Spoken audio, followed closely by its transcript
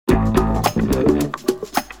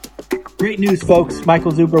Great news, folks.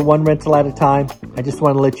 Michael Zuber, One Rental at a Time. I just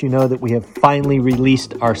want to let you know that we have finally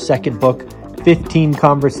released our second book, 15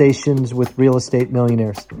 Conversations with Real Estate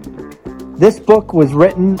Millionaires. This book was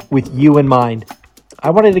written with you in mind.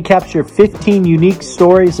 I wanted to capture 15 unique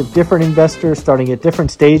stories of different investors starting at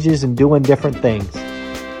different stages and doing different things.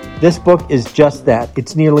 This book is just that.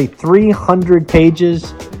 It's nearly 300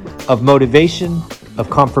 pages of motivation,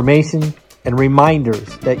 of confirmation, and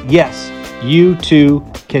reminders that yes, you too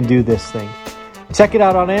can do this thing. Check it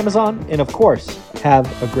out on Amazon, and of course, have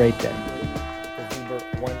a great day.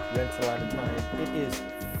 One Rental at a Time. It is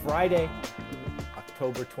Friday,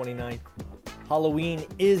 October 29th. Halloween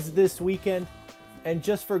is this weekend, and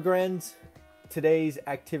just for grins, today's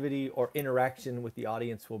activity or interaction with the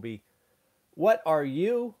audience will be, what are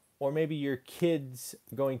you or maybe your kids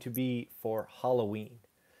going to be for Halloween?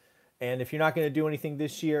 And if you're not going to do anything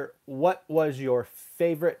this year, what was your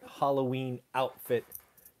favorite Halloween outfit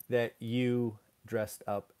that you dressed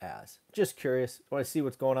up as? Just curious. I want to see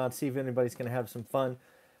what's going on, see if anybody's going to have some fun.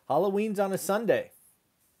 Halloween's on a Sunday.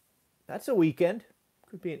 That's a weekend.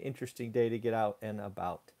 Could be an interesting day to get out and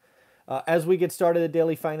about. As we get started, the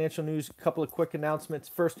daily financial news, a couple of quick announcements.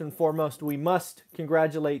 First and foremost, we must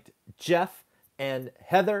congratulate Jeff and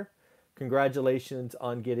Heather. Congratulations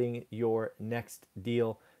on getting your next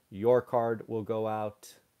deal. Your card will go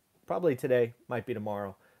out probably today, might be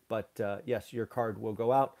tomorrow, but yes, your card will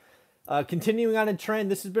go out. Continuing on a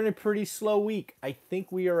trend, this has been a pretty slow week. I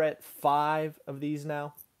think we are at 5 of these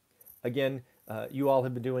now. Again, you all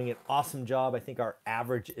have been doing an awesome job. I think our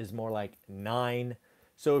average is more like 9.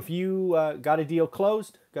 So if you got a deal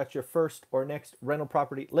closed, got your first or next rental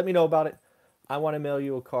property, let me know about it. I want to mail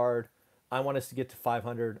you a card. I want us to get to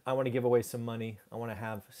 500. I want to give away some money. I want to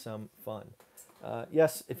have some fun.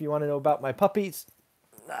 Yes, if you want to know about my puppies,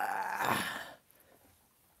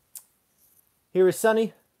 here is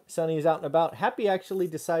Sunny. Sunny is out and about. Happy actually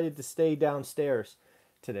decided to stay downstairs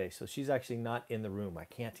today, so she's actually not in the room. I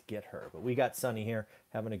can't get her, but we got Sunny here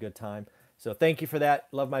having a good time. So thank you for that.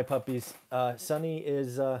 Love my puppies. Sunny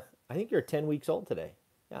is, I think you're 10 weeks old today.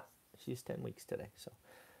 Yeah, she's 10 weeks today, so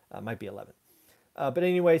might be 11. But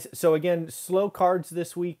anyways, so again, slow cards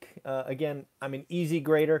this week. Again, I'm an easy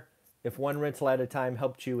grader. If One Rental at a Time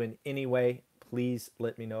helped you in any way, please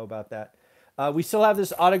let me know about that. We still have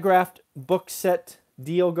this autographed book set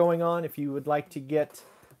deal going on. If you would like to get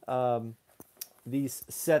these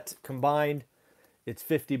sets combined, it's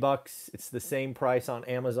 $50. It's the same price on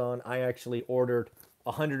Amazon. I actually ordered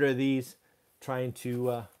 100 of these, trying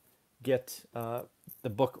to get the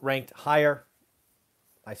book ranked higher.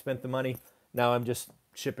 I spent the money. Now I'm just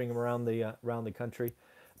shipping them around the country.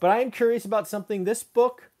 But I am curious about something. This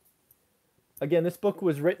book, again, this book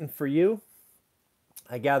was written for you.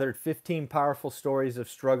 I gathered 15 powerful stories of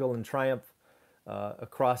struggle and triumph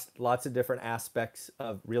across lots of different aspects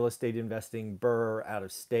of real estate investing, BRRRR, out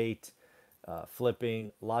of state,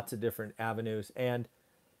 flipping, lots of different avenues. And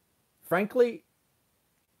frankly,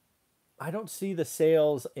 I don't see the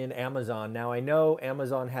sales in Amazon. Now I know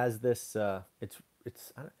Amazon has this,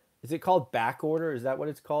 is it called back order? Is that what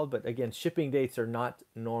it's called? But again, shipping dates are not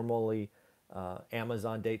normally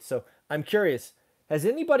Amazon dates. So I'm curious, has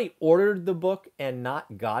anybody ordered the book and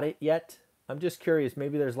not got it yet? I'm just curious.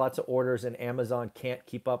 Maybe there's lots of orders and Amazon can't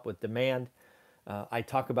keep up with demand. I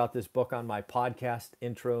talk about this book on my podcast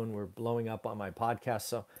intro, and we're blowing up on my podcast.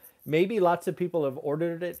 So maybe lots of people have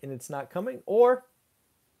ordered it and it's not coming, or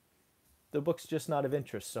the book's just not of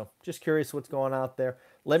interest. So just curious what's going on out there.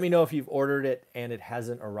 Let me know if you've ordered it and it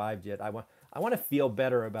hasn't arrived yet. I want to feel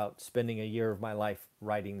better about spending a year of my life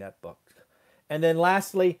writing that book. And then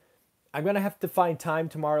lastly, I'm going to have to find time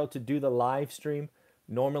tomorrow to do the live stream.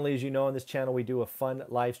 Normally, as you know, on this channel, we do a fun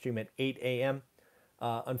live stream at 8 a.m.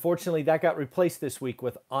 Unfortunately, that got replaced this week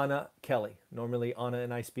with Anna Kelly. Normally, Anna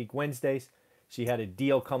and I speak Wednesdays. She had a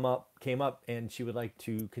deal came up, and she would like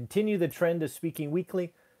to continue the trend of speaking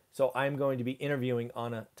weekly. So I'm going to be interviewing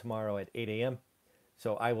Anna tomorrow at 8 a.m.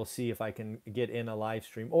 So I will see if I can get in a live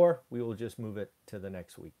stream, or we will just move it to the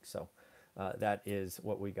next week. So that is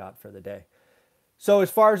what we got for the day. So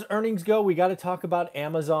as far as earnings go, we got to talk about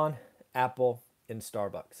Amazon, Apple, and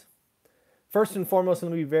Starbucks. First and foremost,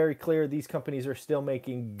 let me be very clear, these companies are still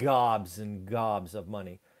making gobs and gobs of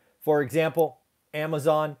money. For example,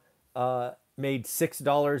 Amazon made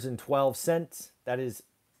 $6.12. That is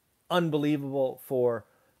unbelievable for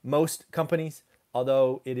most companies,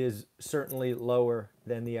 although it is certainly lower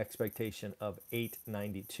than the expectation of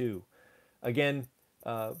 $8.92. Again,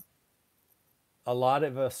 a lot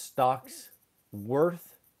of a stock's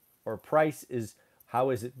worth or price is how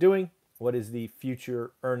is it doing? What is the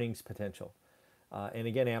future earnings potential? And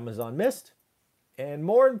again, Amazon missed. And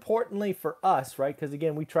more importantly for us, right? Because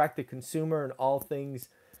again, we track the consumer and all things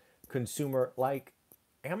consumer like.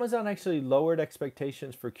 Amazon actually lowered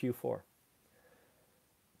expectations for Q4,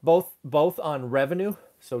 both on revenue,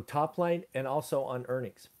 so top line, and also on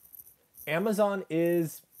earnings. Amazon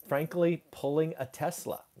is frankly pulling a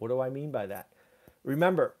Tesla. What do I mean by that?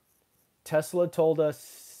 Remember, Tesla told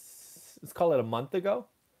us, let's call it a month ago,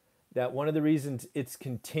 that one of the reasons it's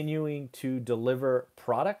continuing to deliver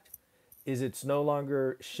product is it's no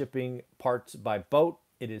longer shipping parts by boat,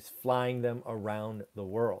 it is flying them around the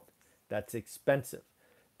world. That's expensive.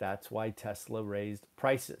 That's why Tesla raised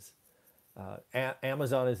prices.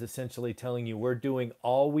 Amazon is essentially telling you we're doing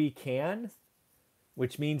all we can,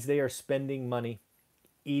 which means they are spending money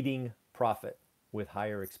eating profit with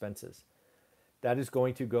higher expenses. That is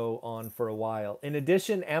going to go on for a while. In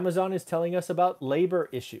addition, Amazon is telling us about labor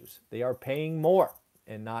issues. They are paying more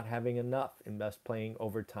and not having enough, and thus paying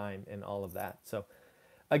overtime and all of that. So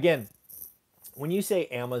again, when you say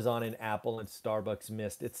Amazon and Apple and Starbucks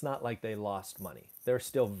missed, it's not like they lost money. They're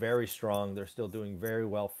still very strong. They're still doing very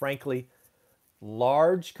well. Frankly,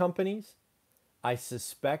 large companies, I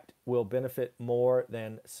suspect, will benefit more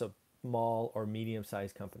than small or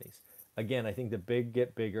medium-sized companies. Again, I think the big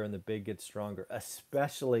get bigger and the big get stronger,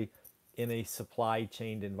 especially in a supply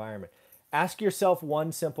chain environment. Ask yourself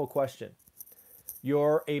one simple question.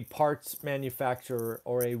 You're a parts manufacturer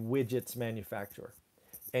or a widgets manufacturer,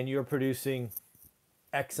 and you're producing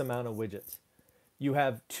X amount of widgets. You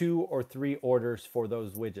have 2 or 3 orders for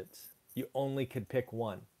those widgets. You only could pick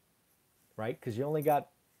one, right? Because you only got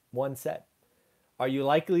one set. Are you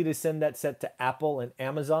likely to send that set to Apple and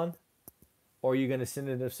Amazon? Or are you going to send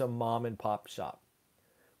it to some mom and pop shop?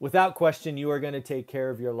 Without question, you are going to take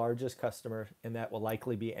care of your largest customer, and that will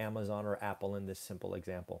likely be Amazon or Apple in this simple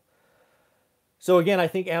example. So again, I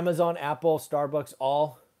think Amazon, Apple, Starbucks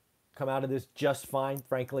all come out of this just fine,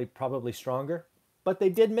 frankly, probably stronger. But they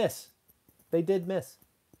did miss. They did miss.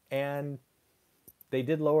 And they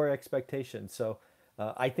did lower expectations. So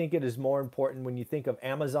I think it is more important when you think of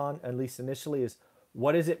Amazon, at least initially, is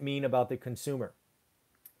what does it mean about the consumer?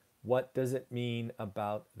 What does it mean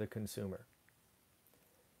about the consumer?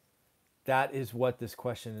 That is what this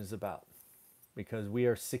question is about, because we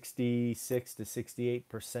are 66 to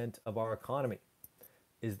 68% of our economy.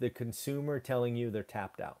 Is the consumer telling you they're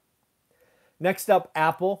tapped out? Next up,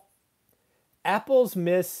 Apple. Apple's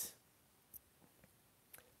miss,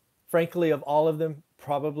 frankly, of all of them,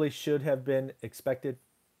 probably should have been expected.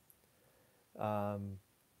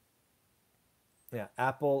 Yeah,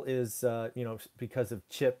 Apple is, because of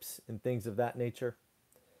chips and things of that nature.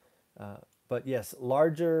 But yes,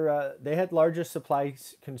 they had larger supply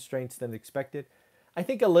constraints than expected. I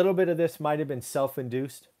think a little bit of this might have been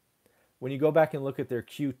self-induced. When you go back and look at their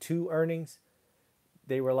Q2 earnings,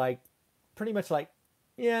 they were pretty much like,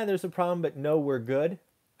 yeah, there's a problem, but no, we're good.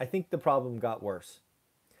 I think the problem got worse.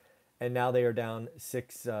 And now they are down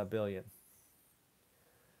 $6 billion.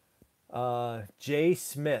 Jay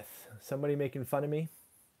Smith, somebody making fun of me?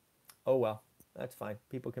 Oh, well, that's fine.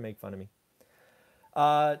 People can make fun of me.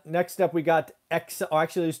 Next up, we got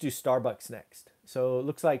actually, let's do Starbucks next. So it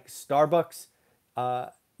looks like Starbucks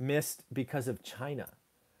missed because of China,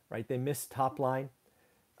 right? They missed top line.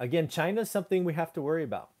 Again, China is something we have to worry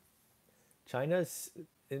about. China's,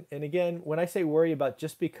 and again, when I say worry about,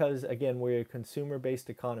 just because, again, we're a consumer-based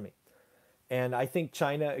economy. And I think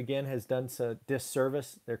China, again, has done a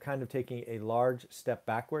disservice. They're kind of taking a large step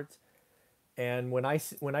backwards. And when I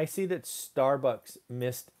see that Starbucks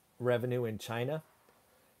missed revenue in China,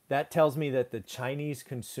 that tells me that the Chinese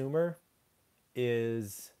consumer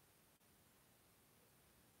is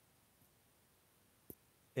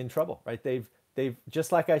in trouble, right? They've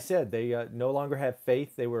just like I said, they no longer have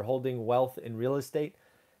faith. They were holding wealth in real estate.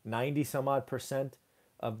 90 some odd percent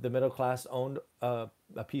of the middle class owned a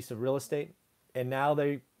piece of real estate, and now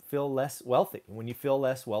they feel less wealthy. When you feel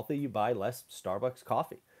less wealthy, you buy less Starbucks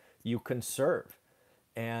coffee. You conserve,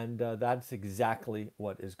 and that's exactly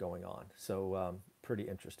what is going on. So pretty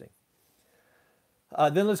interesting.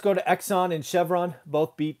 Then let's go to Exxon and Chevron.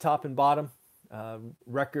 Both beat top and bottom.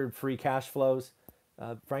 Record free cash flows.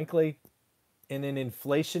 Frankly, in an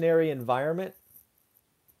inflationary environment,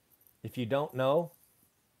 if you don't know,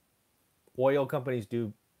 oil companies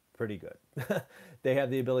do pretty good. They have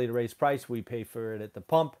the ability to raise price. We pay for it at the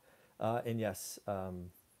pump. And yes,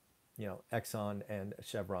 Exxon and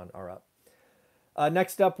Chevron are up.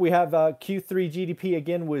 Next up, we have Q3 GDP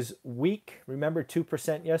again was weak. Remember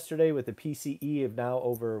 2% yesterday with the PCE of now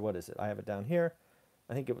over, what is it? I have it down here.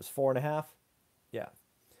 I think it was 4.5. Yeah.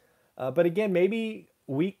 But again, maybe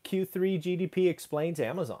weak Q3 GDP explains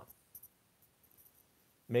Amazon.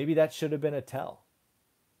 Maybe that should have been a tell.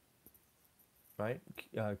 right?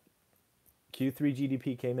 Q3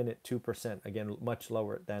 GDP came in at 2%, again, much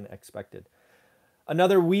lower than expected.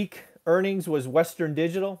 Another weak earnings was Western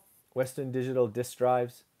Digital. Western Digital disk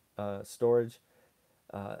drives, storage.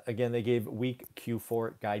 Again, they gave weak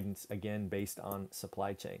Q4 guidance, again, based on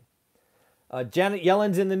supply chain. Janet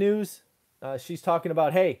Yellen's in the news. She's talking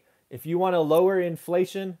about, hey, if you want to lower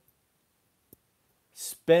inflation,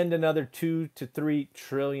 spend another $2 to $3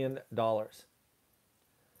 trillion.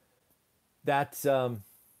 That's some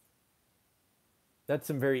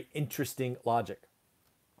very interesting logic.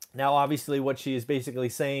 Now, obviously, what she is basically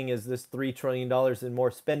saying is this $3 trillion in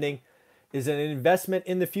more spending is an investment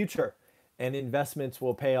in the future, and investments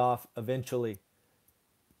will pay off eventually.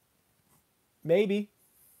 Maybe,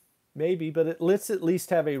 but let's at least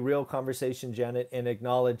have a real conversation, Janet, and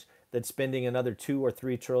acknowledge that spending another $2 or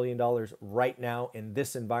 $3 trillion right now in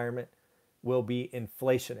this environment will be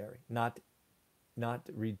inflationary, not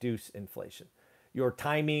reduce inflation. Your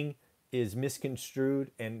timing is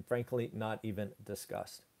misconstrued and frankly not even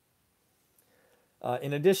discussed.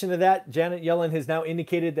 In addition to that, Janet Yellen has now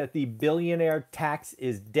indicated that the billionaire tax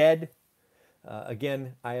is dead.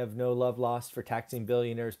 Again, I have no love lost for taxing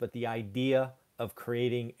billionaires, but the idea of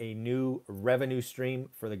creating a new revenue stream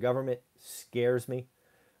for the government scares me.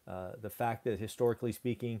 The fact that historically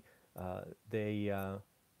speaking, they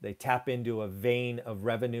tap into a vein of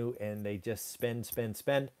revenue and they just spend.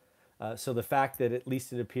 So the fact that at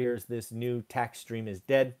least it appears this new tax stream is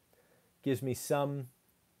dead gives me some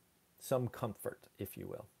comfort, if you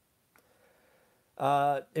will.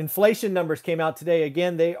 Inflation numbers came out today.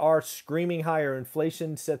 Again, they are screaming higher.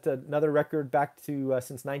 Inflation set another record back to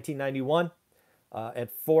since 1991 at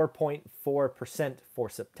 4.4% for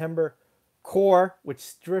September. Core, which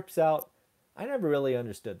strips out, I never really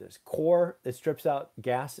understood this. Core, it strips out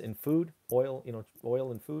gas and food, oil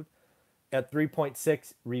and food, at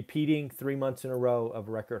 3.6, repeating 3 months in a row of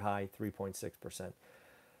record high 3.6%.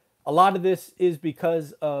 A lot of this is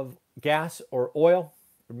because of gas or oil,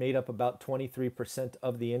 made up about 23%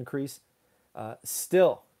 of the increase.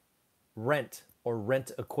 Still, rent or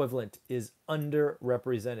rent equivalent is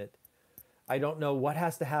underrepresented. I don't know what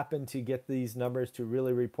has to happen to get these numbers to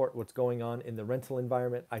really report what's going on in the rental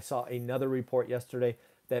environment. I saw another report yesterday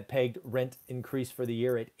that pegged rent increase for the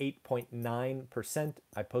year at 8.9%.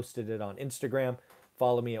 I posted it on Instagram.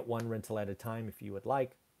 Follow me at One Rental at a Time if you would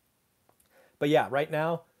like. But yeah, right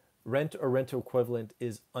now, rent or rental equivalent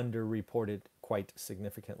is underreported quite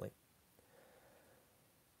significantly.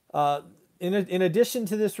 In addition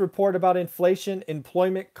to this report about inflation,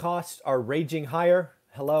 employment costs are raging higher.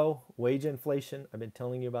 Hello, wage inflation. I've been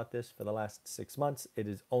telling you about this for the last 6 months. It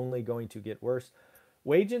is only going to get worse.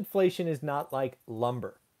 Wage inflation is not like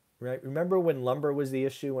lumber, right? Remember when lumber was the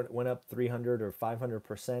issue, when it went up 300 or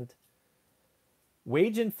 500%?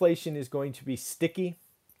 Wage inflation is going to be sticky,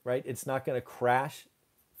 right? It's not going to crash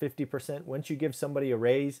 50%. Once you give somebody a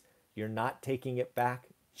raise, you're not taking it back.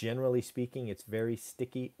 Generally speaking, it's very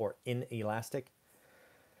sticky or inelastic.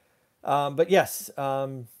 But yes,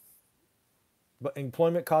 but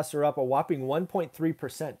employment costs are up a whopping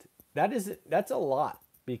 1.3%. That's a lot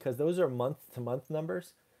because those are month-to-month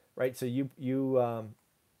numbers, right? So you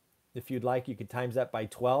if you'd like, you could times that by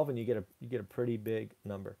 12 and you get a pretty big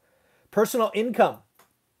number. Personal income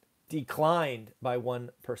declined by 1%.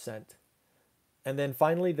 And then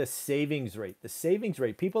finally, the savings rate. The savings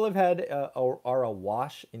rate. People have had are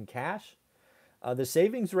awash in cash. The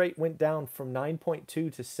savings rate went down from 9.2 to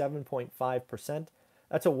 7.5%.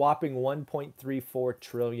 That's a whopping $1.34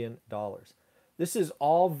 trillion. This is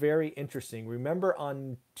all very interesting. Remember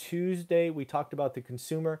on Tuesday, we talked about the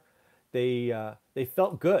consumer. They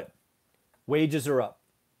felt good. Wages are up.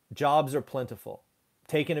 Jobs are plentiful.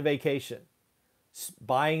 Taking a vacation.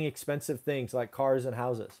 Buying expensive things like cars and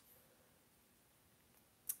houses.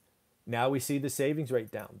 Now we see the savings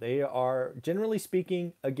rate down. They are, generally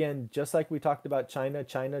speaking, again, just like we talked about China.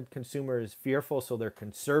 China consumer is fearful, so they're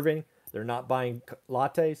conserving. They're not buying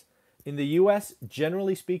lattes. In the U.S.,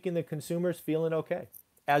 generally speaking, the consumer's feeling okay,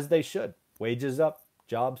 as they should. Wages up,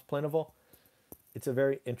 jobs plentiful. It's a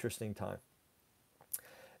very interesting time.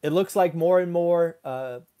 It looks like more and more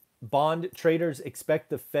bond traders expect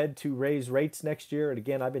the Fed to raise rates next year. And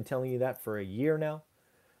again, I've been telling you that for a year now.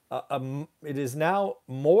 It is now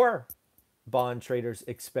more bond traders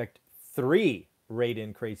expect 3 rate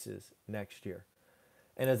increases next year.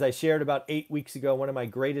 And as I shared about 8 weeks ago, one of my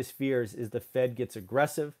greatest fears is the Fed gets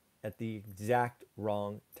aggressive at the exact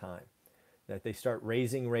wrong time. That they start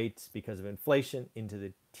raising rates because of inflation into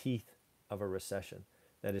the teeth of a recession.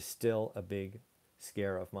 That is still a big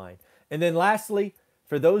scare of mine. And then lastly,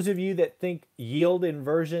 for those of you that think yield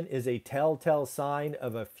inversion is a telltale sign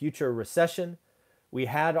of a future recession, we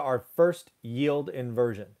had our first yield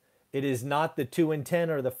inversion. It is not the 2 and 10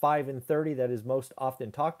 or the 5 and 30 that is most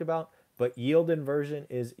often talked about, but yield inversion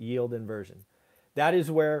is yield inversion. That is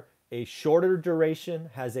where a shorter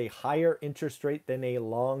duration has a higher interest rate than a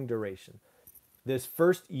long duration. This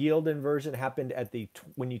first yield inversion happened at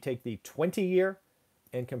when you take the 20-year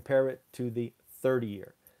and compare it to the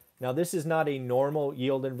 30-year. Now, this is not a normal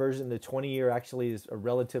yield inversion. The 20-year actually is a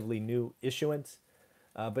relatively new issuance,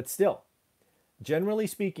 but still, generally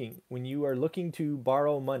speaking, when you are looking to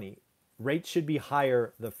borrow money, rates should be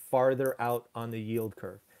higher the farther out on the yield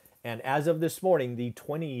curve. And as of this morning, the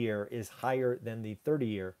 20-year is higher than the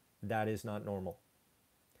 30-year. That is not normal.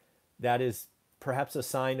 That is perhaps a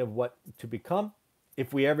sign of what to become.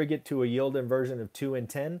 If we ever get to a yield inversion of 2 and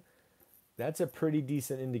 10, that's a pretty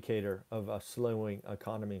decent indicator of a slowing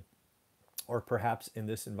economy, or perhaps in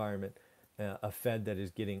this environment, a Fed that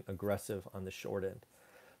is getting aggressive on the short end.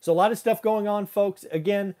 So a lot of stuff going on, folks.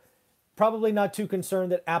 Again, probably not too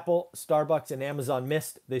concerned that Apple, Starbucks, and Amazon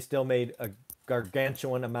missed. They still made a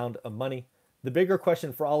gargantuan amount of money. The bigger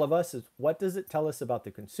question for all of us is, what does it tell us about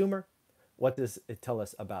the consumer? What does it tell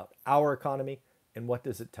us about our economy? And what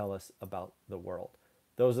does it tell us about the world?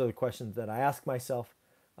 Those are the questions that I ask myself,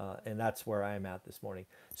 and that's where I am at this morning.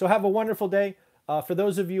 So have a wonderful day. For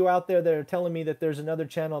those of you out there that are telling me that there's another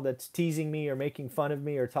channel that's teasing me or making fun of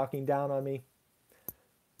me or talking down on me,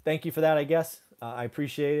 thank you for that, I guess. I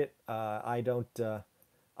appreciate it. I don't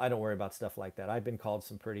worry about stuff like that. I've been called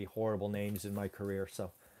some pretty horrible names in my career,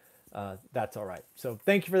 so that's all right. So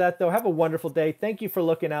thank you for that, though. Have a wonderful day. Thank you for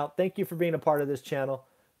looking out. Thank you for being a part of this channel.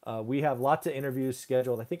 We have lots of interviews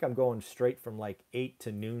scheduled. I think I'm going straight from like 8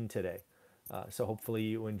 to noon today. So hopefully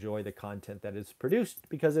you enjoy the content that is produced,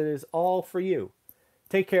 because it is all for you.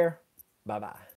 Take care. Bye-bye.